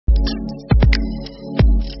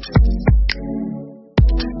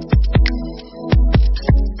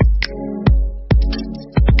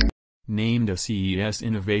a CES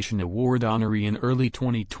Innovation Award honoree in early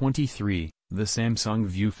 2023, the Samsung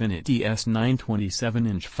ViewFinity S9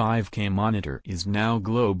 27-inch 5K monitor is now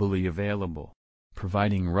globally available,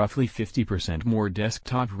 providing roughly 50% more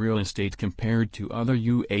desktop real estate compared to other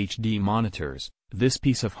UHD monitors. This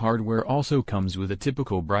piece of hardware also comes with a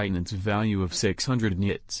typical brightness value of 600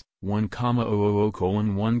 nits,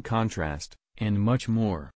 1,000:1 contrast, and much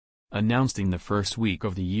more. Announced in the first week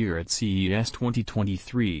of the year at CES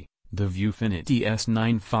 2023, the ViewFinity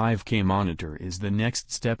S9 5K monitor is the next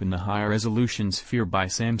step in the high-resolution sphere by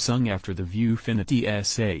Samsung after the ViewFinity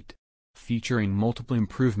S8. Featuring multiple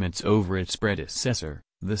improvements over its predecessor,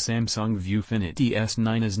 the Samsung ViewFinity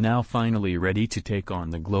S9 is now finally ready to take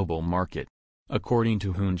on the global market. According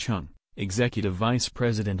to Hoon Chung, Executive Vice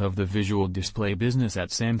President of the Visual Display Business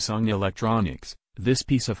at Samsung Electronics, this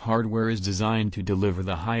piece of hardware is designed to deliver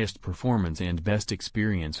the highest performance and best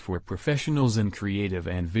experience for professionals in creative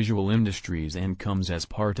and visual industries and comes as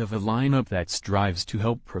part of a lineup that strives to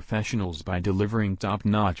help professionals by delivering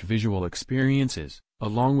top-notch visual experiences,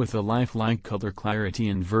 along with the lifelike color clarity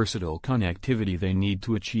and versatile connectivity they need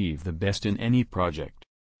to achieve the best in any project.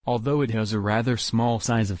 Although it has a rather small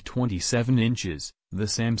size of 27 inches, the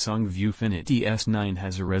Samsung ViewFinity S9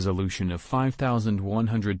 has a resolution of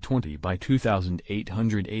 5120 by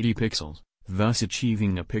 2880 pixels, thus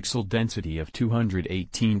achieving a pixel density of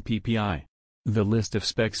 218 ppi. The list of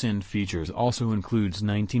specs and features also includes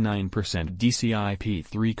 99%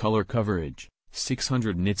 DCI-P3 color coverage,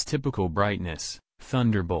 600 nits typical brightness,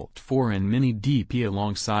 Thunderbolt 4 and Mini DP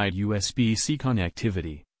alongside USB-C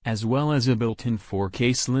connectivity, as well as a built-in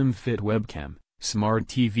 4K slim-fit webcam, smart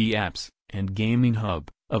TV apps, and gaming hub.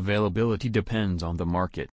 Availability depends on the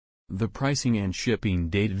market. The pricing and shipping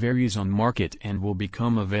date varies on market and will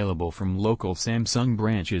become available from local Samsung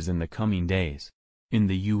branches in the coming days. In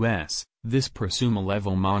the US, this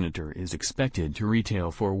prosumer-level monitor is expected to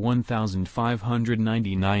retail for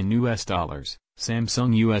 $1,599.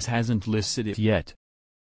 Samsung US hasn't listed it yet.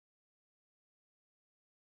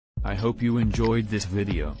 I hope you enjoyed this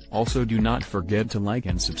video. Also do not forget to like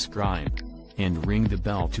and subscribe, and ring the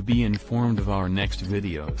bell to be informed of our next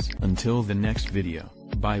videos. Until the next video,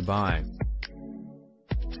 bye bye.